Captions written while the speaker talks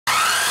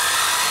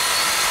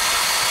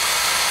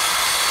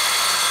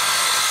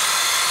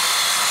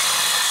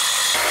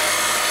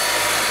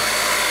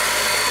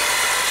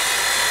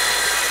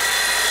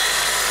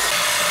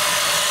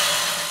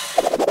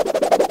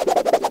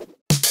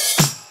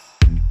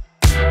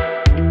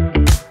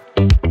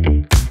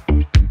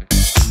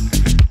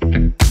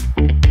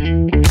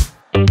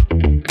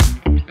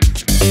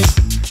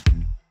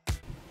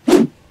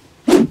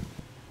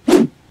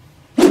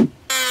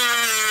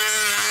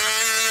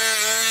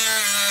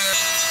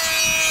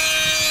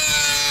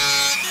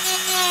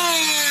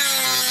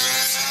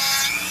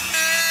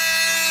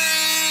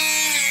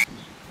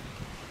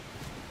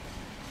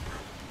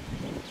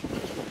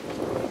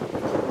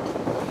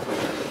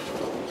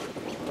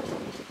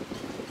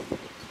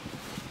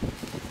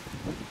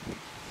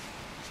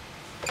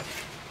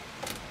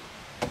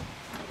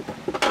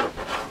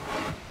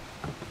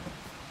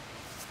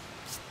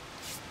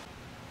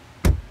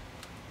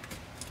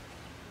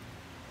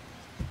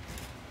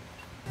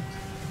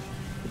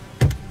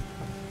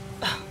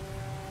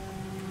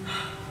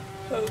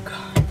Oh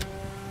God.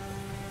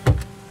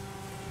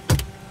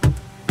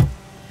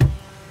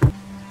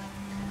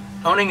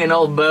 Owning an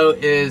old boat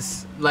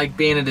is like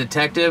being a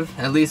detective,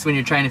 at least when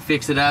you're trying to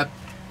fix it up.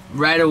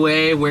 Right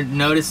away, we're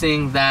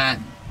noticing that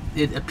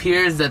it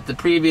appears that the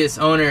previous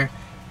owner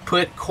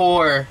put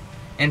core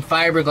and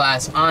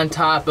fiberglass on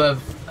top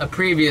of a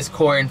previous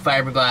core and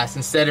fiberglass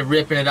instead of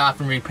ripping it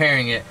off and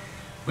repairing it.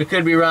 We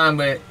could be wrong,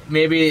 but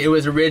maybe it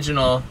was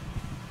original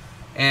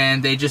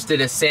and they just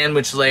did a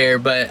sandwich layer,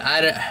 but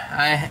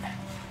I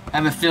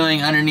have a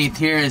feeling underneath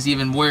here is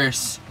even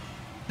worse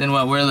than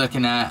what we're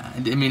looking at.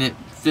 I mean, it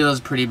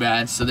feels pretty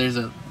bad. So there's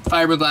a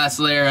fiberglass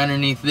layer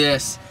underneath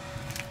this.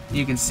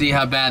 You can see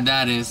how bad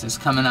that is. It's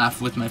coming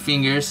off with my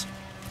fingers.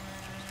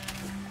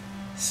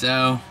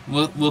 So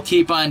we'll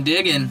keep on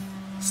digging.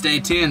 Stay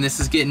tuned. This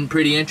is getting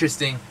pretty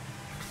interesting.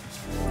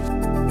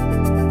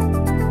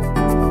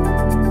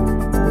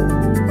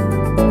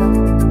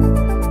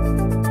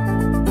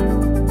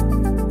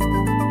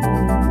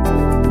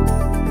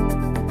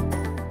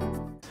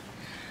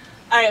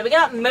 Alright, we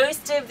got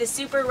most of the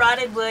super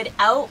rotted wood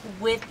out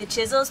with the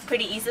chisels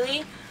pretty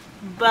easily,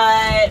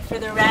 but for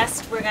the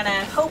rest we're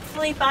gonna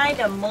hopefully find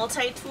a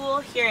multi-tool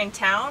here in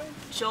town.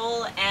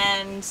 Joel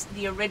and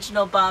the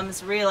original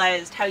bums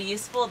realized how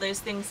useful those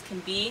things can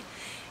be.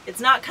 It's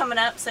not coming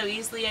up so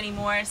easily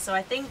anymore, so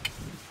I think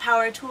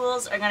power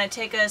tools are gonna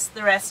take us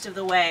the rest of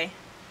the way.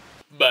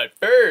 But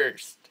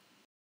first,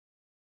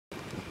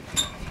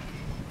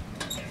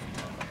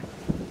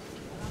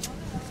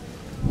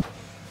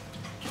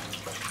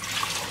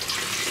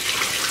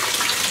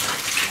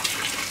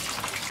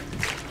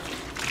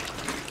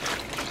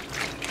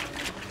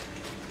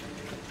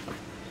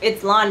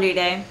 it's laundry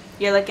day.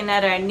 You're looking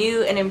at our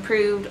new and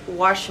improved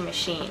washing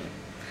machine.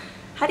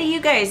 How do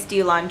you guys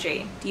do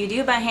laundry? Do you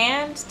do it by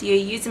hand? Do you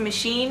use a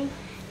machine?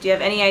 Do you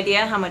have any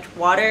idea how much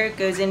water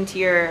goes into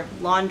your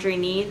laundry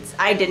needs?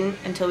 I didn't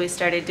until we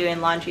started doing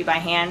laundry by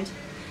hand.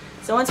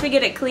 So once we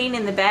get it clean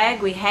in the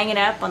bag, we hang it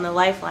up on the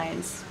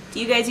lifelines.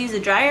 Do you guys use a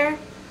dryer?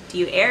 Do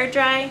you air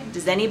dry?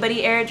 Does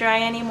anybody air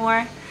dry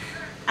anymore?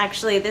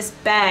 Actually, this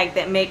bag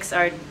that makes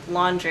our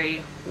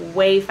laundry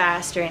way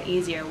faster and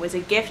easier was a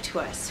gift to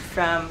us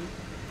from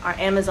our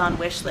Amazon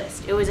wish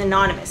list. It was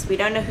anonymous. We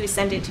don't know who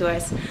sent it to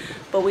us,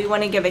 but we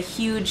want to give a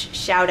huge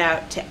shout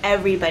out to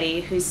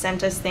everybody who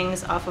sent us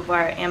things off of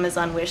our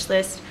Amazon wish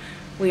list.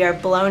 We are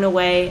blown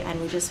away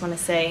and we just want to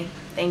say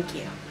thank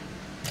you.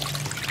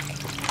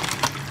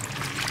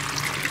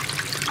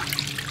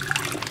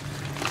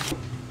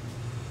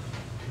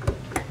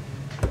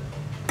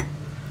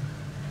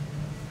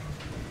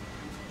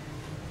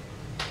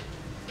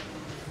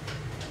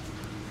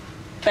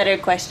 Better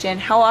question,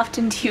 how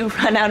often do you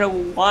run out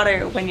of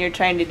water when you're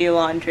trying to do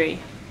laundry?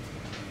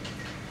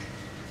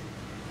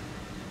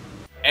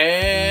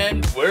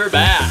 and we're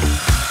back.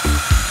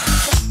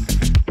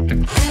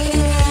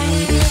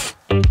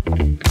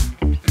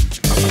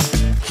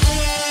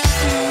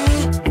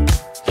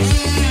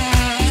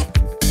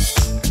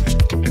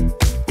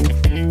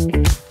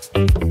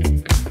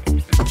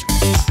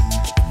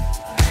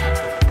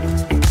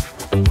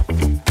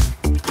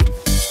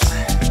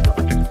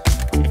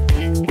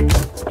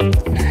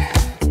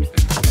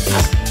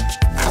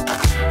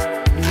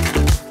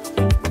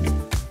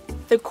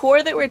 The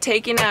core that we're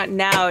taking out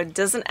now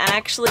doesn't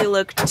actually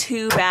look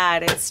too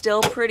bad. It's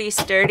still pretty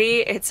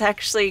sturdy. It's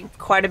actually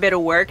quite a bit of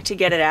work to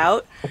get it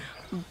out.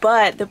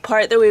 But the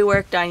part that we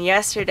worked on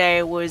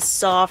yesterday was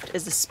soft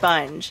as a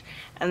sponge.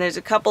 And there's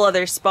a couple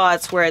other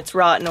spots where it's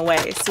rotten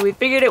away. So we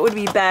figured it would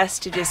be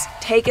best to just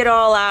take it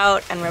all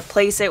out and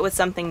replace it with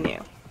something new.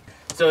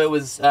 So it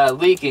was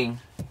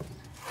leaking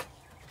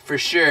for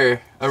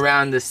sure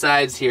around the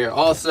sides here.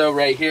 Also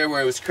right here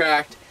where it was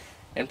cracked.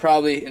 And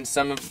probably in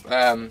some of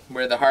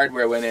where the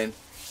hardware went in.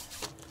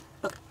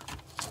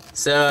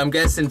 So I'm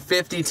guessing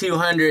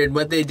 5200,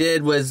 what they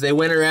did was they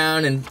went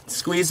around and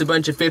squeezed a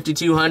bunch of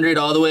 5200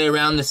 all the way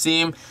around the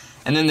seam,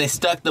 and then they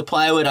stuck the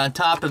plywood on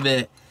top of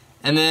it,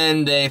 and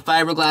then they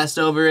fiberglassed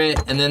over it,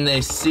 and then they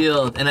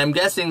sealed. And I'm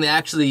guessing they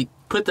actually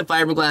put the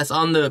fiberglass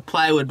on the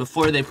plywood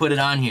before they put it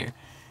on here.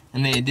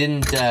 And they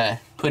didn't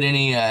put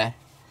any,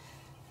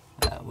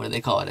 what do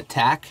they call it, a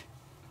tack?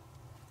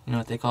 You know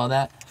what they call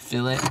that?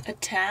 Fillet? A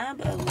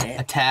tab? A lid?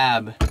 A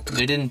tab.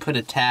 They didn't put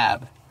a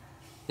tab.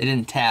 They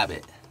didn't tab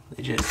it.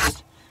 They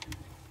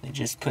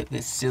just put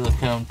this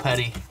silicone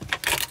putty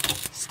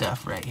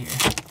stuff right here.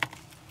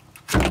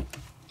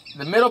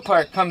 The middle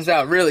part comes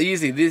out real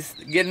easy. This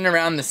getting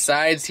around the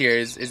sides here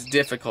is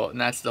difficult, and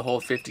that's the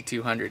whole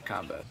 5200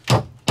 combo.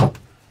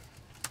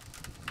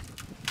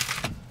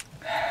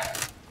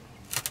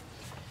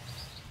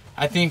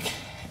 I think,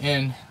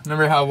 and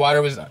remember how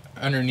water was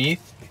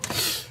underneath?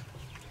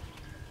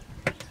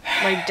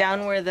 Like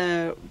down where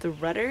the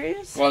rudder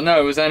is? Well, no,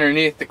 it was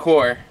underneath the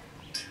core.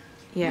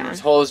 Yeah. There was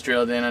holes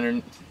drilled in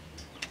under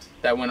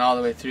that went all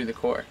the way through the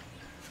core,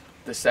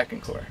 the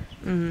second core,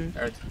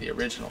 or the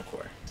original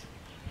core.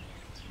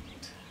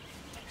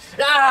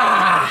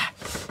 Ah!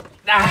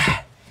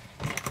 Ah!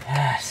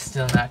 Ah!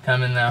 Still not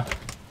coming though.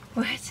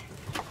 What?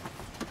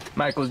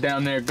 Michael's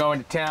down there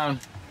going to town,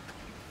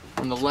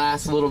 from the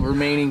last little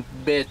remaining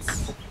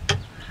bits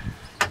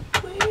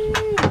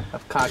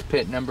of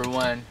cockpit number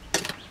 1.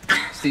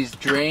 It's these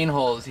drain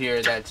holes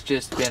here that's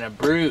just been a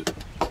brute.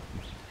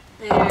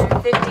 They're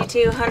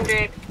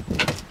 5,200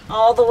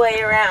 all the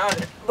way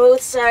around, both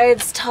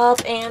sides,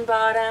 top and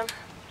bottom.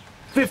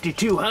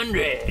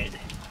 5,200!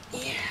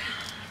 Yeah.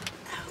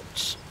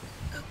 Ouch.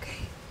 Okay.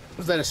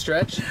 Was that a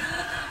stretch?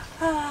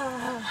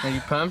 Are you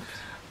pumped?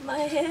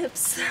 My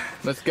hips.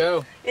 Let's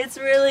go. It's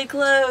really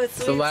close.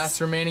 It's the last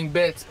remaining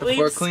bits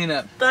before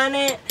cleanup. Spun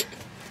it.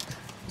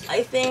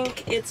 I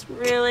think it's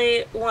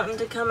really wanting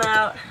to come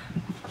out.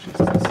 Just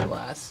this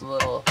last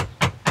little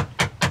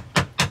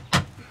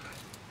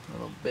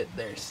bit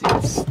there. See,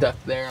 it's stuck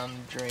there on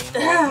the drain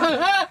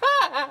hole.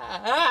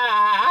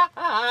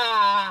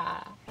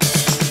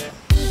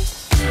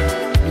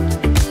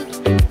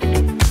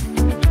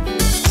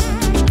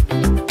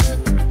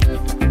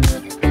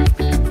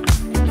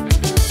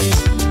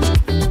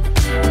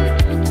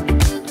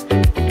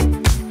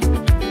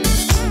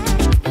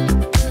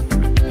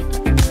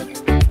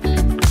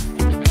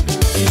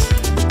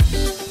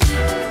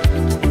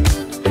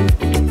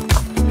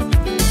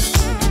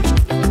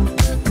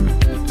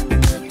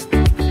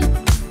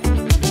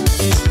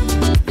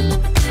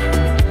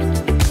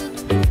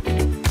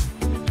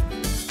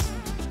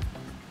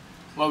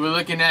 What we're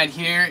looking at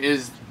here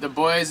is the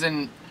Boys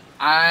and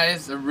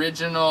I's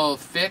original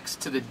fix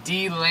to the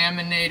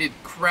delaminated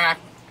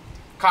cracked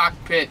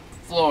cockpit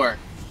floor.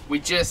 We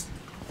just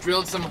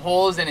drilled some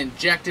holes and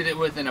injected it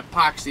with an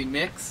epoxy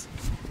mix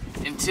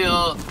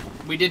until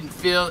we didn't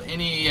feel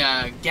any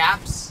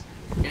gaps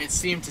and it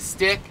seemed to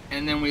stick,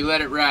 and then we let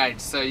it ride.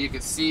 So you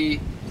can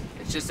see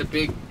it's just a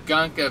big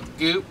gunk of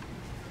goop.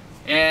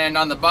 And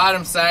on the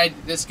bottom side,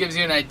 this gives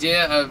you an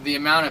idea of the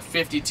amount of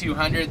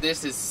 5,200.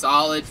 This is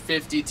solid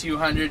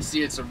 5,200.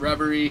 See, it's a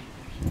rubbery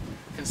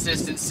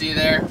consistency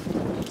there.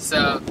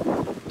 So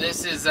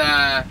this is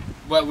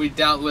what we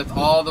dealt with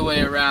all the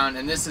way around,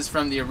 and this is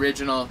from the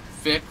original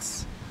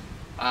fix.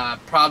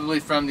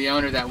 Probably from the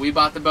owner that we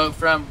bought the boat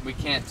from. We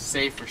can't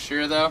say for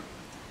sure though.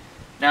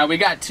 Now we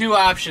got two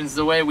options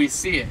the way we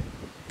see it.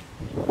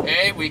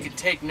 A, we could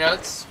take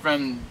notes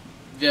from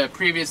the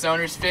previous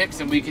owner's fix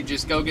and we could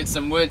just go get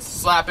some wood,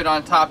 slap it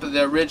on top of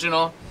the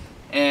original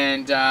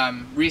and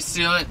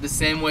reseal it the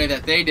same way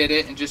that they did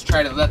it and just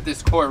try to let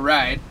this core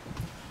ride.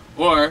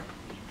 Or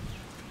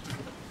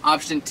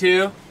option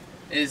 2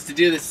 is to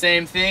do the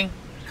same thing,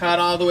 cut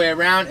all the way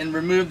around and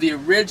remove the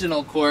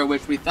original core,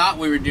 which we thought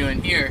we were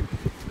doing here,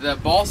 the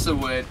balsa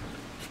wood,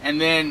 and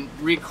then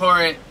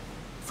recore it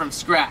from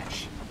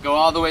scratch. Go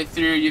all the way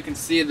through. You can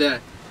see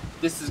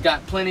this has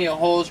got plenty of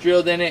holes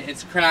drilled in it.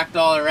 It's cracked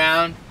all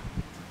around.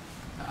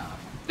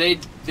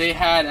 They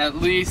had at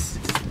least,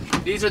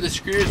 these are the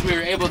screws we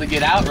were able to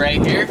get out right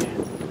here,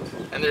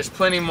 and there's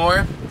plenty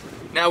more.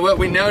 Now what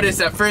we noticed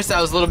at first, I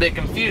was a little bit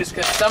confused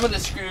because some of the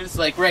screws,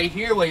 like right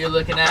here what you're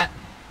looking at,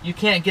 you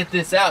can't get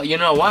this out. You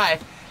know why?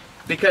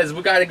 Because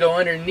we got to go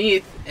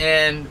underneath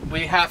and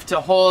we have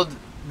to hold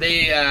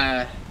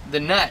the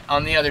nut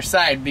on the other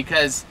side,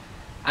 because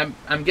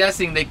I'm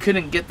guessing they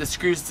couldn't get the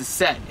screws to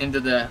set into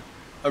the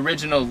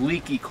original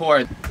leaky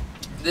core.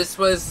 This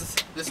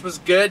was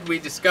good. We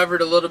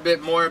discovered a little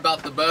bit more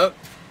about the boat,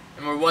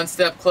 and we're one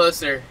step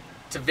closer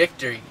to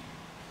victory.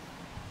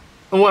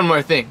 And one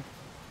more thing.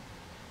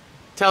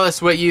 Tell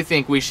us what you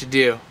think we should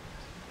do.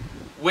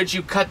 Would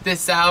you cut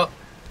this out,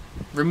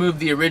 remove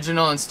the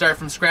original and start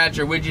from scratch,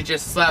 or would you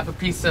just slap a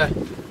piece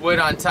of wood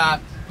on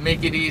top,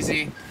 make it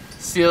easy,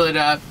 seal it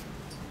up,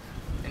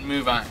 and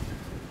move on?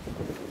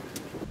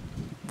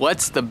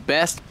 What's the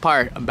best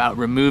part about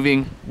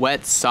removing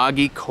wet,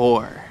 soggy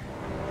core?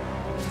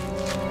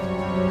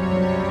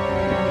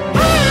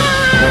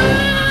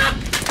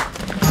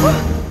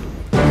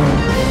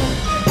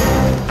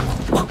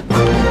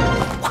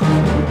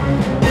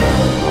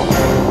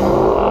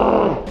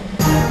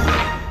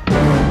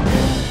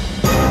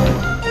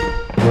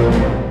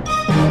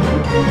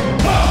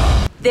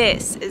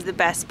 This is the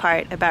best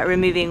part about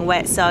removing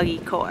wet, soggy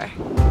core.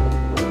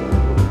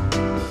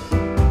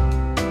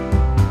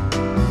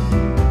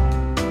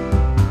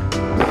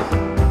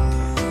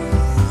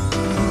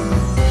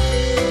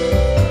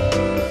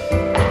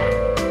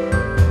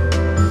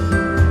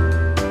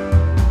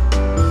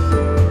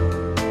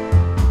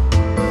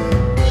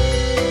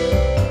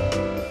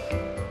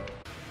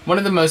 One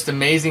of the most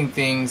amazing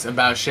things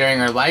about sharing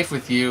our life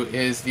with you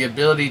is the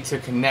ability to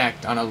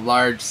connect on a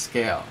large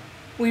scale.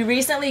 We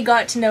recently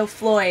got to know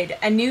Floyd,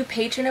 a new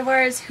patron of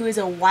ours who is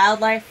a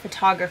wildlife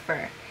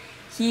photographer.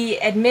 He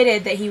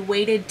admitted that he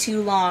waited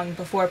too long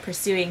before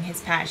pursuing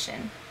his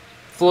passion.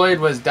 Floyd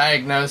was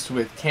diagnosed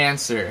with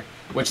cancer,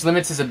 which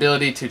limits his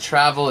ability to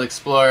travel,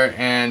 explore,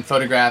 and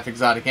photograph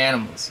exotic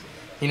animals.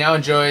 He now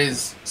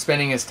enjoys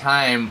spending his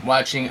time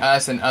watching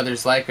us and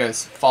others like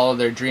us follow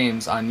their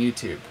dreams on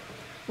YouTube.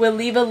 We'll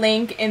leave a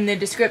link in the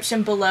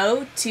description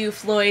below to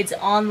Floyd's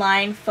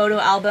online photo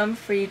album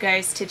for you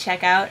guys to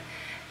check out.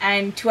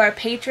 And to our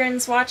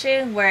patrons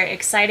watching, we're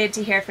excited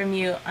to hear from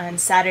you on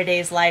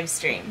Saturday's live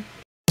stream.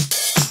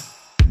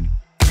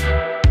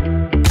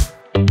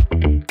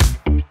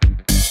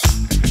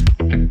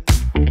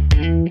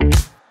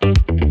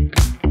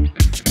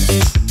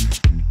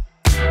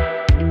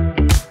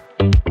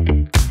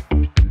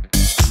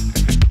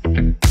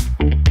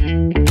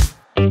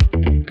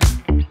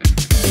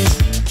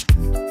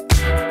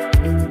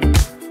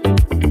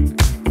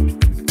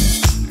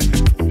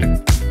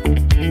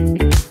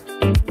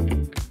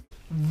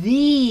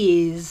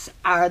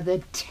 are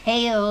the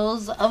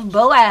tales of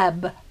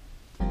Boab.